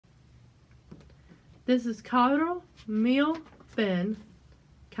This is Caro, mio, ben,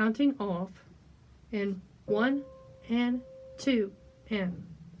 counting off, and 1 and 2 and.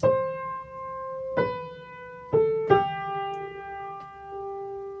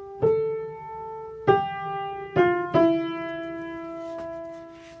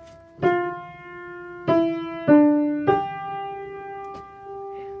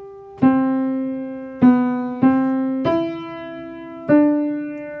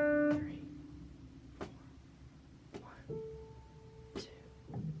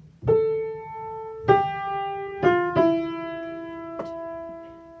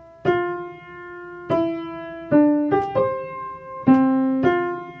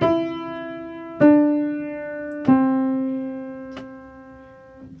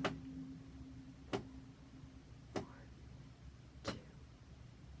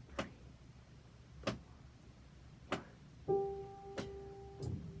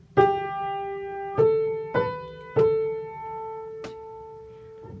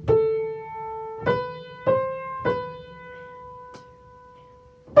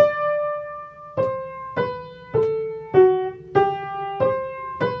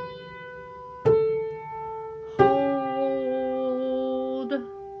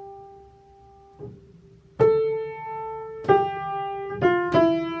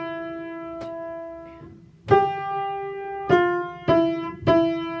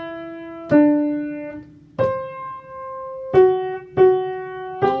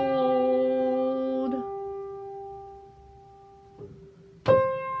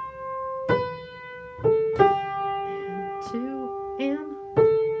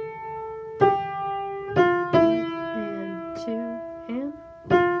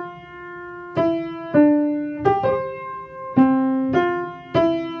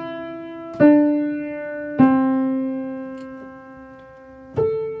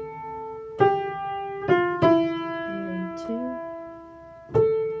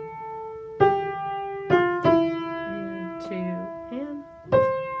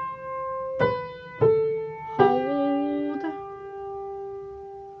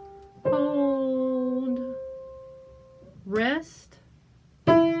 Rest,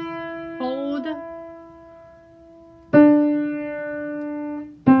 hold,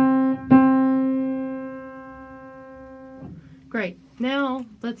 great. Now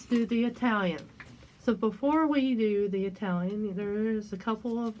let's do the Italian. So before we do the Italian, there's a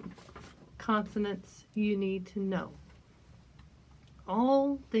couple of consonants you need to know.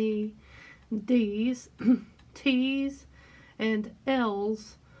 All the D's, T's, and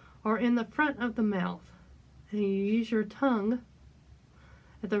L's are in the front of the mouth. And you use your tongue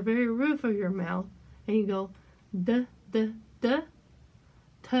at the very roof of your mouth, and you go d, d, d,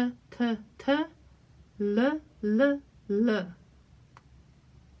 t, t, t, l, l, l.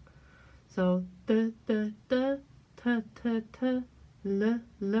 So d, d, d, t, t, t, l,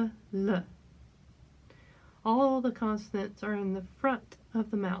 l, l. All the consonants are in the front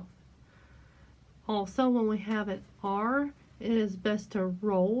of the mouth. Also, when we have an R, it is best to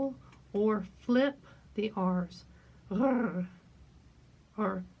roll or flip the R's. R,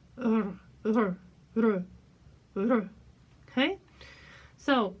 R, R, R, R, R. Okay?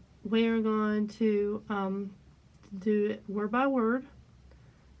 So, we're going to do it word by word.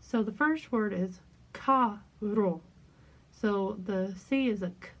 So, the first word is Caro. So, the C is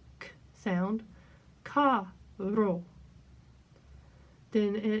a k sound. Caro.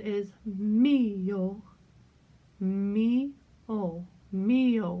 Then it is mio. Mio.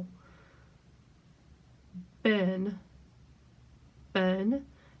 Mio. Ben. Ben.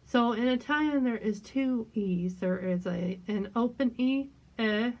 So in Italian there is two E's. There is an open E,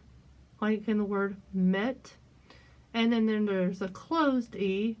 like in the word met. And then there's a closed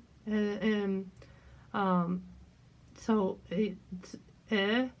E, so it's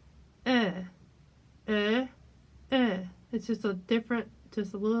it's just a different,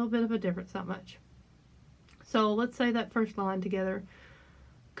 just a little bit of a difference, not much. So let's say that first line together.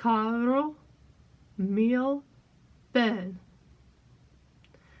 Caro, mio, ben.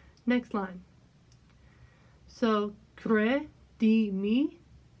 Next line. So credimi,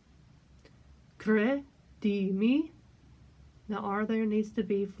 credimi. The R there needs to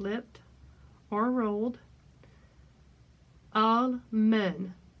be flipped or rolled.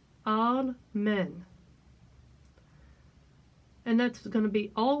 Amen, amen. And that's going to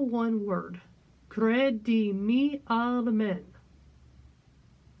be all one word. Credimi, amen.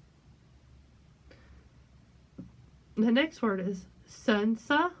 The next word is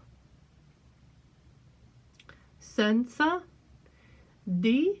senza, senza,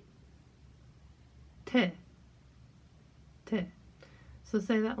 di, te, te. So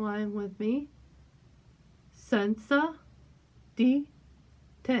say that line with me. senza di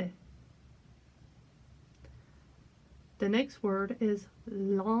te. The next word is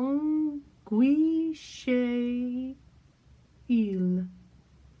languisce il.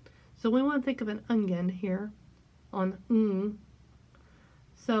 So we want to think of an onion here on ng.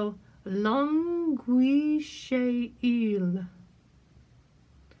 So languisce il.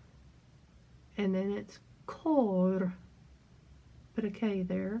 And then it's cor. Put a K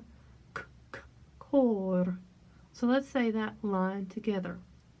there. Cor. So let's say that line together.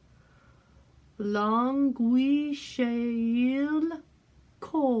 Languisce il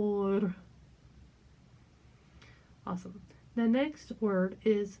cor. Awesome. The next word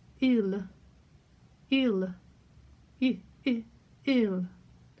is il. Il. Il.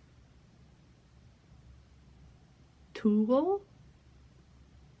 Tuo.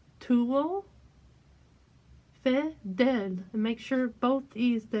 Tuo. Fedel. And make sure both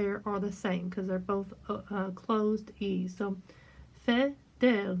E's there are the same because they're both closed E's. So,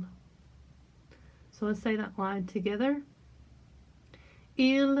 fedel. So let's say that line together.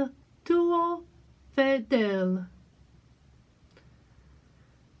 Il tuo fedel.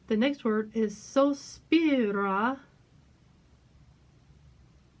 The next word is sospira.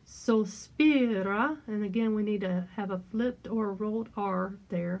 Sospira. And again, we need to have a flipped or rolled R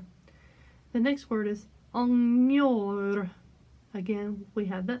there. The next word is ognor. Again, we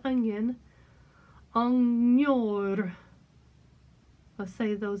have the onion. Ognor. Let's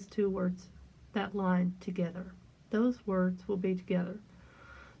say those two words, that line together. Those words will be together.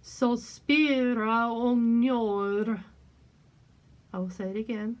 Sospira ognor. I will say it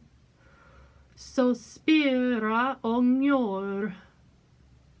again. Sospira ognor.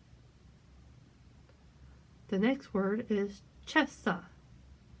 The next word is cessa.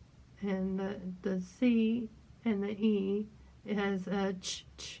 And the C and the E, it has a ch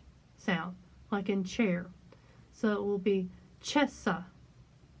sound, like in chair. So it will be cessa.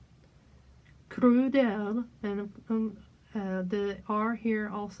 Crudel, and the R here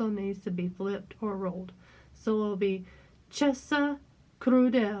also needs to be flipped or rolled. So it will be cessa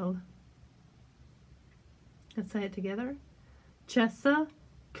crudel. Let's say it together. Cessa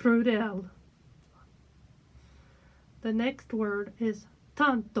crudel. The next word is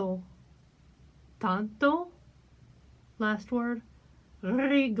tanto. Tanto. Last word,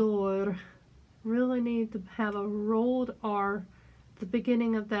 rigor. Really need to have a rolled R at the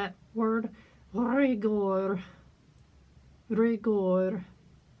beginning of that word. Rigor. Rigor.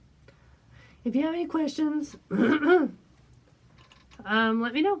 If you have any questions, let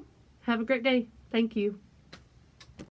me know. Have a great day. Thank you.